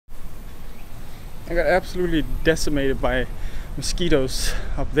I got absolutely decimated by mosquitoes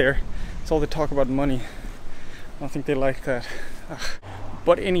up there. It's all they talk about money. I don't think they like that. Ugh.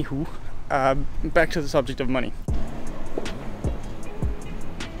 But anywho, back to the subject of money.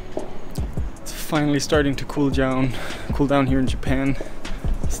 It's finally starting to cool down here in Japan.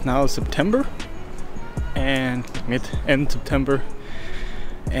 It's now September and end September,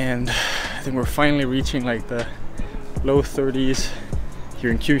 and I think we're finally reaching like the low 30s here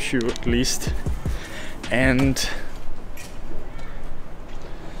in Kyushu at least, and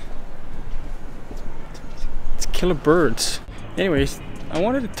it's killer birds. Anyways, I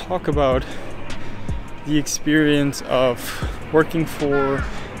wanted to talk about the experience of working for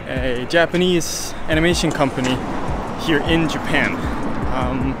a Japanese animation company here in Japan.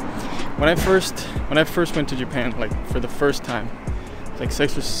 When I first went to Japan, like for the first time, like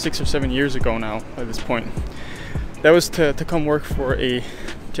six or 7 years ago now by this point, that was to come work for a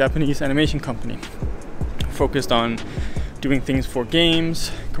Japanese animation company focused on doing things for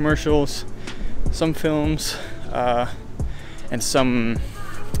games, commercials, some films, and some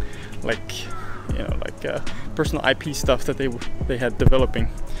personal IP stuff that they had developing.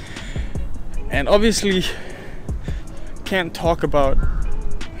 And obviously can't talk about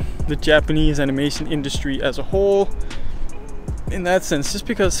the Japanese animation industry as a whole in that sense, just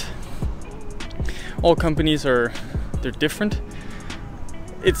because all companies they're different.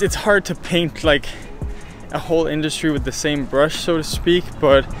 It's hard to paint like a whole industry with the same brush, so to speak,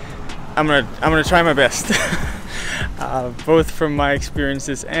 but I'm gonna try my best. Both from my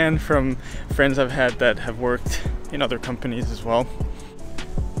experiences and from friends I've had that have worked in other companies as well.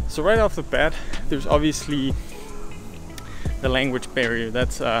 So right off the bat, there's obviously the language barrier.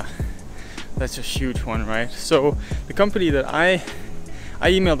 That's a huge one, right? So the company that I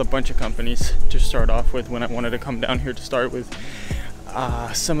emailed a bunch of companies to start off with when I wanted to come down here to start with.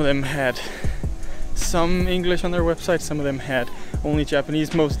 Some of them had some English on their website, some of them had only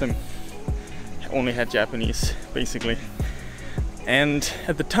Japanese, most of them only had Japanese basically. And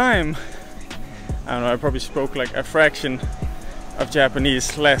at the time, I don't know, I probably spoke like a fraction of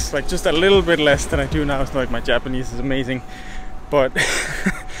Japanese less, like just a little bit less than I do now. It's not like my Japanese is amazing, but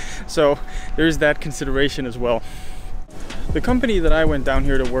so there's that consideration as well. The company that I went down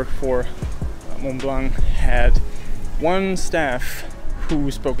here to work for, Montblanc, had one staff who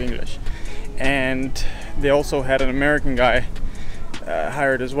spoke English, and they also had an American guy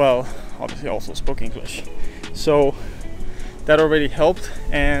hired as well, obviously also spoke English. So that already helped,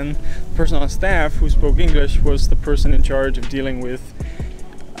 and the person on staff who spoke English was the person in charge of dealing with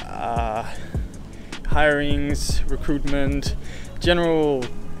hirings, recruitment, general,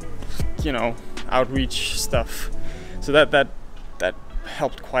 outreach stuff. So that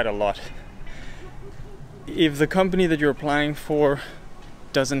helped quite a lot. If the company that you're applying for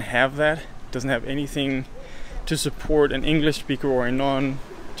doesn't have anything to support an English speaker or a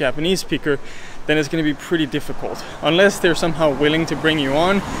non-Japanese speaker, then it's going to be pretty difficult, unless they're somehow willing to bring you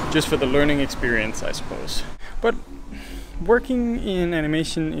on just for the learning experience, I suppose. But working in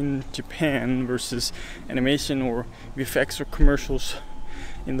animation in Japan versus animation or VFX or commercials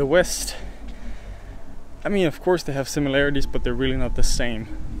in the West, I mean, of course they have similarities, but they're really not the same.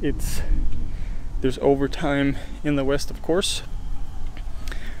 There's overtime in the West, of course.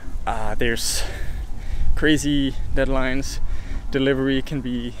 There's crazy deadlines. Delivery can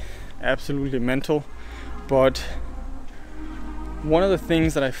be absolutely mental. But one of the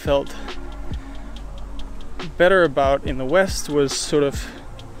things that I felt better about in the West was sort of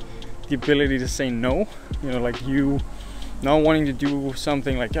the ability to say no. Like you not wanting to do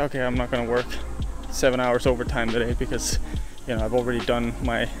something like, okay, I'm not gonna work 7 hours overtime today because I've already done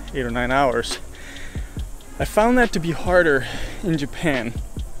my 8 or 9 hours. I found that to be harder in Japan,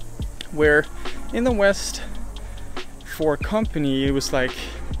 where in the West for a company it was like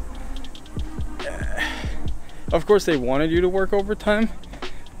of course they wanted you to work overtime,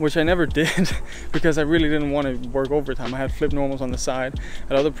 which I never did because I really didn't want to work overtime. I had flip normals on the side,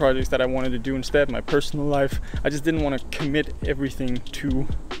 had other projects that I wanted to do instead, my personal life. I just didn't want to commit everything to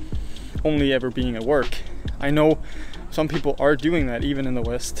only ever being at work. I know some people are doing that even in the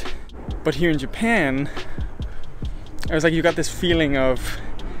West, but here in Japan I was like, you got this feeling of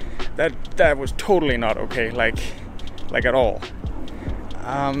that was totally not okay, like at all.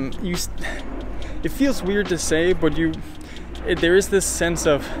 It feels weird to say, but there is this sense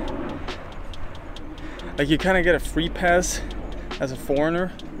of like you kind of get a free pass as a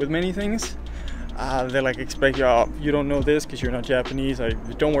foreigner with many things. They like expect you, oh, you don't know this because you're not Japanese.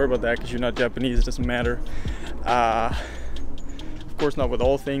 Don't worry about that because you're not Japanese, it doesn't matter. Of course not with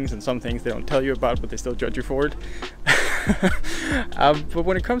all things, and some things they don't tell you about, but they still judge you for it. But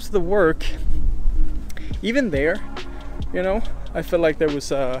when it comes to the work, even there, you know, I felt like there was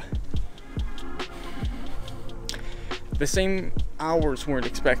the same hours weren't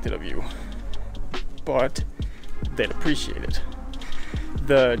expected of you, but they'd appreciate it.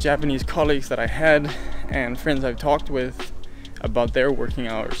 The Japanese colleagues that I had and friends I've talked with about their working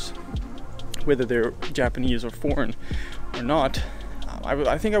hours, whether they're Japanese or foreign or not,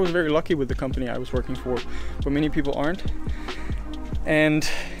 I think I was very lucky with the company I was working for, but many people aren't. And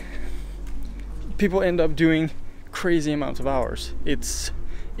people end up doing crazy amounts of hours. It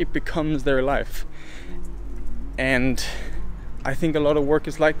becomes their life. And I think a lot of work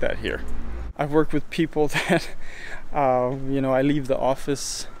is like that here. I've worked with people that, you know, I leave the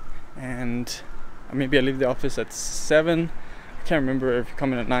office and maybe I leave the office at 7. I can't remember if you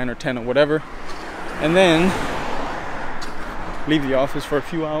come in at 9 or 10 or whatever. And then leave the office for a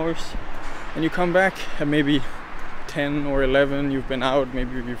few hours and you come back at maybe 10 or 11. You've been out,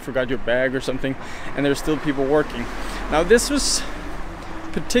 maybe you forgot your bag or something, and there's still people working. Now this was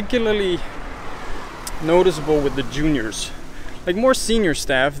particularly noticeable with the juniors. Like more senior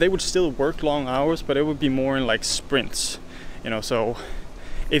staff, they would still work long hours, but it would be more in like sprints, you know. So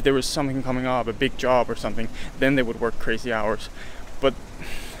if there was something coming up, a big job or something, then they would work crazy hours. But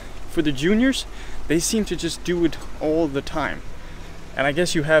for the juniors, they seem to just do it all the time. And I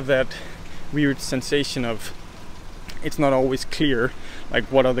guess you have that weird sensation of it's not always clear, like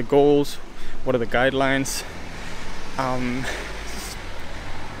what are the goals, what are the guidelines. And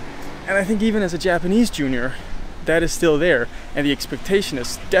I think even as a Japanese junior, that is still there, and the expectation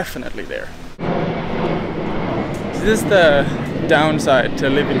is definitely there. So this is the downside to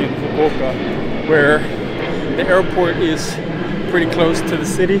living in Fukuoka, where the airport is pretty close to the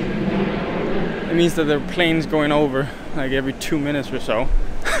city. It means that there are planes going over like every 2 minutes or so.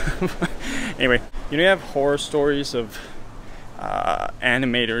 Anyway, you know, you have horror stories of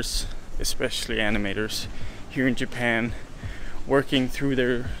animators, especially animators here in Japan, working through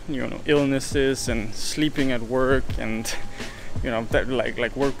their, you know, illnesses and sleeping at work, and you know that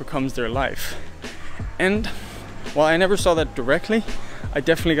like work becomes their life. And while I never saw that directly, I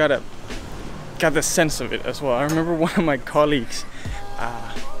definitely got the sense of it as well. I remember one of my colleagues,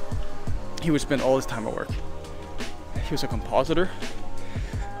 he would spend all his time at work. He was a compositor,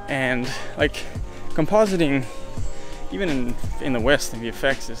 and like compositing, even in the West, in the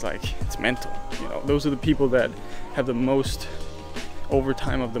effects, is like, it's mental. You know, those are the people that have the most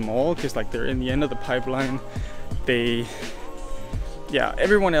overtime of them all, because like they're in the end of the pipeline. Yeah,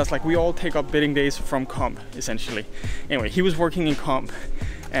 everyone else, like we all take up bidding days from comp, essentially. Anyway, he was working in comp,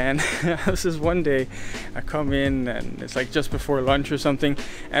 and this is one day I come in and it's like just before lunch or something,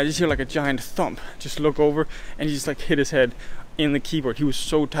 and I just hear like a giant thump. Just look over and he just like hit his head in the keyboard. He was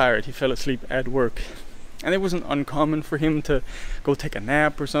so tired, he fell asleep at work. And it wasn't uncommon for him to go take a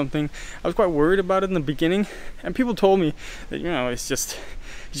nap or something. I was quite worried about it in the beginning, and people told me that, you know, it's just,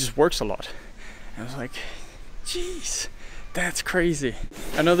 he just works a lot. And I was like, geez, that's crazy.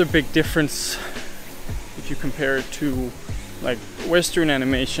 Another big difference, if you compare it to like Western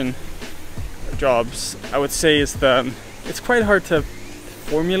animation jobs, I would say is it's quite hard to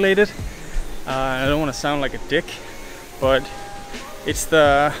formulate it. I don't want to sound like a dick, but it's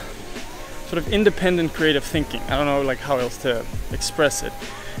the sort of independent creative thinking. I don't know like how else to express it.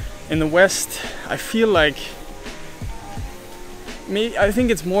 In the West, I feel like I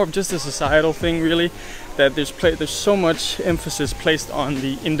think it's more of just a societal thing, really, that there's so much emphasis placed on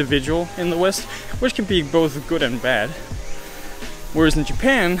the individual in the West, which can be both good and bad. Whereas in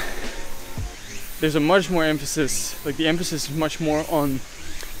Japan, there's a much more emphasis, like the emphasis is much more on,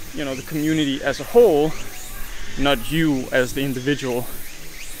 you know, the community as a whole, not you as the individual,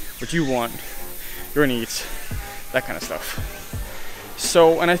 what you want, your needs, that kind of stuff.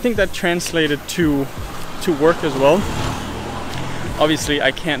 So, and I think that translated to work as well. Obviously,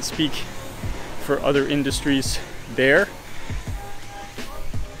 I can't speak for other industries there,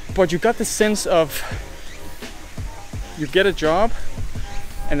 but you got the sense of you get a job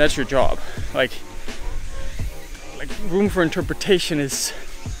and that's your job. Like room for interpretation is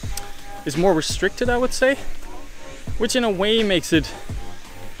more restricted, I would say, which in a way makes it,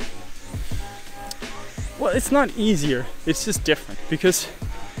 well, it's not easier, it's just different, because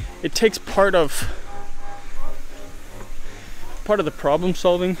it takes part of the problem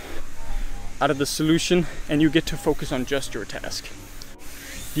solving out of the solution, and you get to focus on just your task.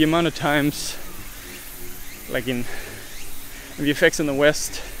 The amount of times, like in the effects in the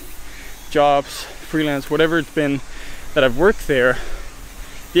West, jobs, freelance, whatever it's been that I've worked there,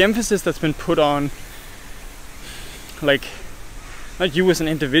 the emphasis that's been put on, like, not you as an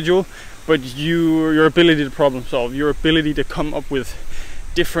individual, but your ability to problem solve, your ability to come up with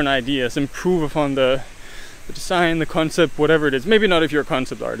different ideas, improve upon the the design, the concept, whatever it is. Maybe not if you're a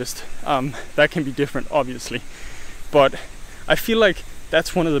concept artist. That can be different, obviously. But I feel like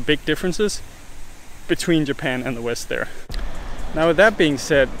that's one of the big differences between Japan and the West there. Now, with that being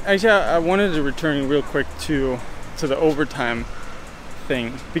said, actually I wanted to return real quick to the overtime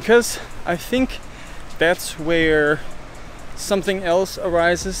thing, because I think that's where something else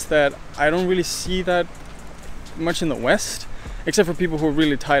arises that I don't really see that much in the West, except for people who are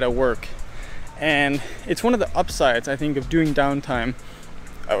really tight at work. And it's one of the upsides, I think, of doing downtime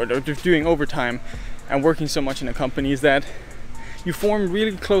or doing overtime and working so much in a company, is that you form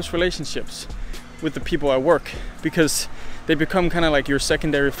really close relationships with the people at work, because they become kind of like your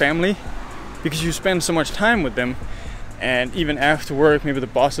secondary family, because you spend so much time with them. And even after work, maybe the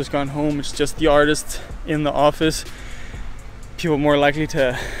boss has gone home, it's just the artist in the office. People are more likely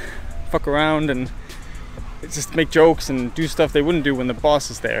to fuck around and just make jokes and do stuff they wouldn't do when the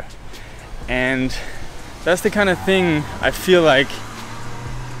boss is there. And that's the kind of thing I feel like,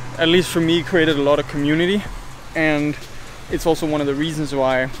 at least for me, created a lot of community. And it's also one of the reasons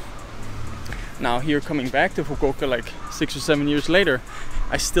why now, here coming back to Fukuoka like 6 or 7 years later,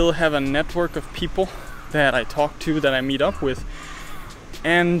 I still have a network of people that I talk to, that I meet up with.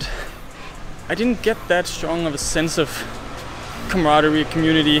 And I didn't get that strong of a sense of camaraderie,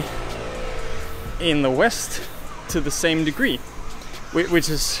 community in the West to the same degree, which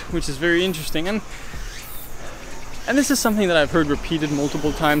is very interesting. And this is something that I've heard repeated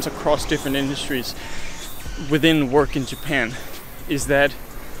multiple times across different industries within work in Japan, is that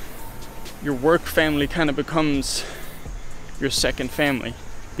your work family kind of becomes your second family.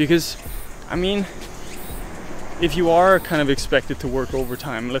 Because, I mean, if you are kind of expected to work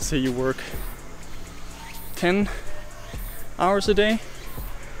overtime, let's say you work 10 hours a day,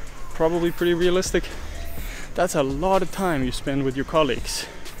 probably pretty realistic, that's a lot of time you spend with your colleagues.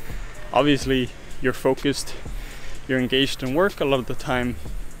 Obviously, you're focused, you're engaged in work a lot of the time,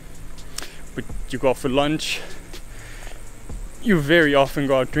 but you go out for lunch, you very often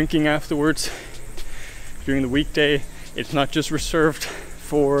go out drinking afterwards. During the weekday, it's not just reserved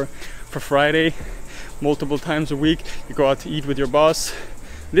for Friday. Multiple times a week, you go out to eat with your boss.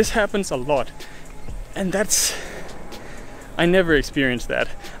 This happens a lot. And I never experienced that.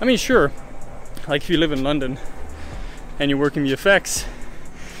 I mean, sure, like if you live in London and you work in VFX,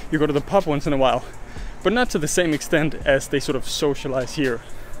 you go to the pub once in a while, but not to the same extent as they sort of socialize here.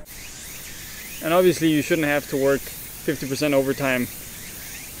 And obviously you shouldn't have to work 50% overtime,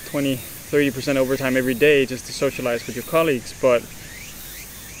 20-30% overtime every day just to socialize with your colleagues, but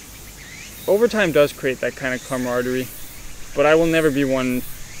overtime does create that kind of camaraderie. But I will never be one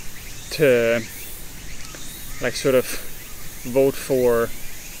to like sort of vote for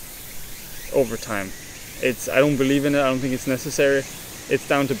overtime. I don't believe in it. I don't think it's necessary. It's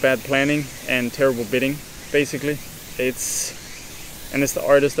down to bad planning and terrible bidding, basically. And it's the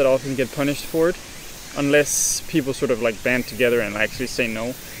artists that often get punished for it, unless people sort of like band together and actually say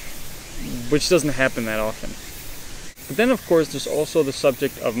no, which doesn't happen that often. But then of course there's also the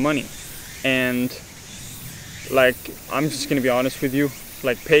subject of money. And like, I'm just gonna be honest with you,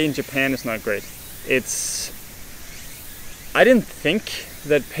 like pay in Japan is not great. I didn't think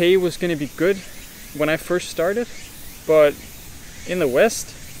that pay was gonna be good when I first started, but in the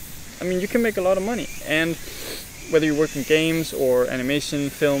West, I mean, you can make a lot of money. And whether you work in games or animation,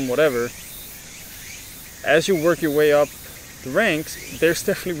 film, whatever, as you work your way up the ranks, there's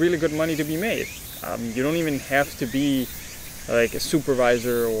definitely really good money to be made. You don't even have to be like a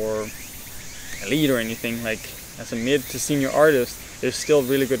supervisor or a lead or anything. Like as a mid to senior artist, there's still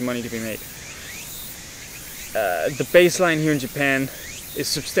really good money to be made. The baseline here in Japan is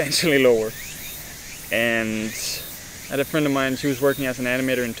substantially lower. And I had a friend of mine, she was working as an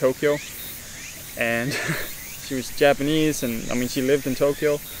animator in Tokyo, and she was Japanese, and I mean she lived in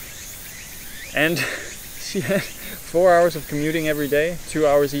Tokyo, and she had 4 hours of commuting every day, 2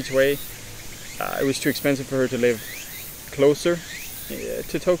 hours each way. It was too expensive for her to live closer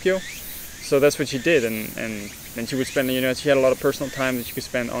to Tokyo, so that's what she did. And then she would spend, you know, she had a lot of personal time that she could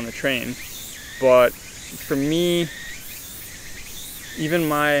spend on the train. But for me, even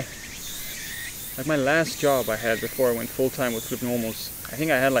my last job I had before I went full-time with Flip Normals, I think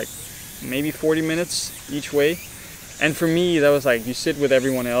I had like maybe 40 minutes each way. And for me, that was like, you sit with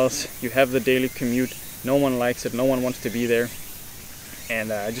everyone else, you have the daily commute, no one likes it, no one wants to be there. And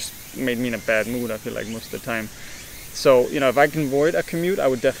it just made me in a bad mood, I feel like, most of the time. So, you know, if I can avoid a commute, I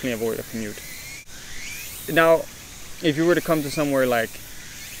would definitely avoid a commute. Now, if you were to come to somewhere like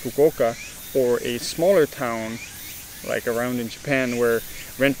Fukuoka, or a smaller town like around in Japan where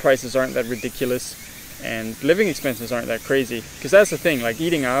rent prices aren't that ridiculous and living expenses aren't that crazy, because that's the thing, like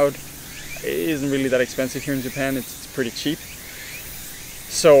eating out, isn't really that expensive here in Japan. It's pretty cheap.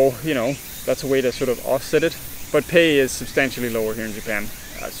 So, you know, that's a way to sort of offset it. But pay is substantially lower here in Japan.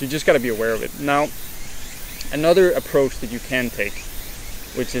 So you just got to be aware of it. Now, another approach that you can take,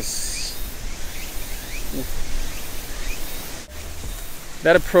 which is...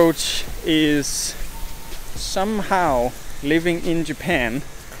 that approach is somehow living in Japan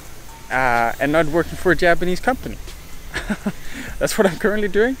and not working for a Japanese company. That's what I'm currently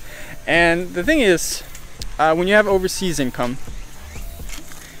doing. And the thing is, when you have overseas income,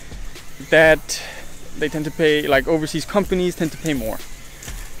 that they tend to pay, like overseas companies tend to pay more,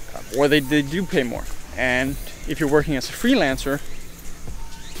 or they do pay more. And if you're working as a freelancer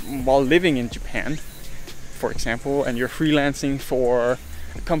while living in Japan, for example, and you're freelancing for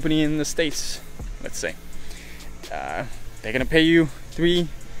a company in the States, let's say, they're gonna pay you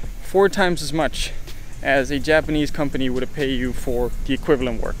 3-4 times as much as a Japanese company would pay you for the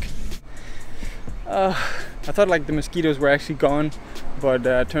equivalent work. I thought like the mosquitoes were actually gone,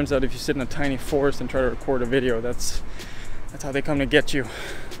 but turns out if you sit in a tiny forest and try to record a video, that's how they come to get you.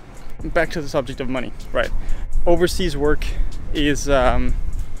 Back to the subject of money, right? Overseas work is not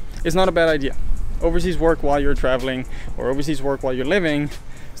a bad idea. Overseas work while you're traveling, or overseas work while you're living,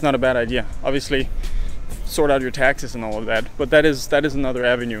 is not a bad idea. Obviously, sort out your taxes and all of that, but that is another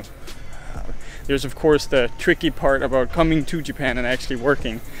avenue. There's of course the tricky part about coming to Japan and actually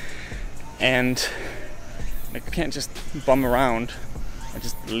working, and like, you can't just bum around and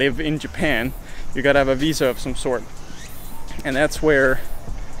just live in Japan. You gotta have a visa of some sort, and that's where,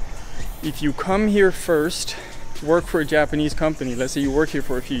 if you come here first, work for a Japanese company, let's say you work here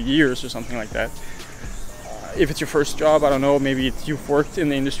for a few years or something like that, if it's your first job, I don't know, maybe you've worked in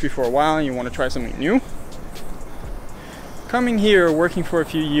the industry for a while and you want to try something new, coming here, working for a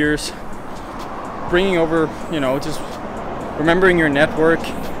few years, bringing over, you know, just remembering your network,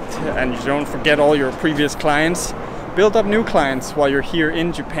 and you don't forget all your previous clients, build up new clients while you're here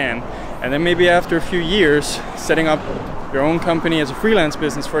in Japan, and then maybe after a few years setting up your own company as a freelance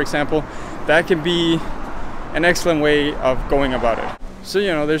business, for example, that can be an excellent way of going about it. So, you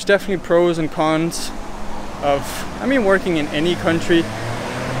know, there's definitely pros and cons of, I mean, working in any country,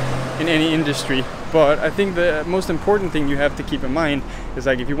 in any industry, but I think the most important thing you have to keep in mind is,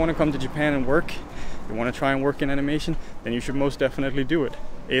 like, if you want to come to Japan and work, you want to try and work in animation, then you should most definitely do it.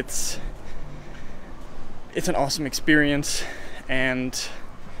 It's an awesome experience, and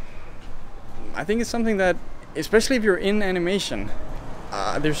I think it's something that, especially if you're in animation,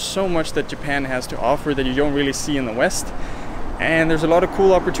 there's so much that Japan has to offer that you don't really see in the West, and there's a lot of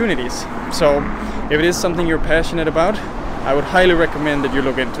cool opportunities. So if it is something you're passionate about, I would highly recommend that you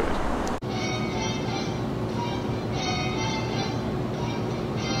look into it.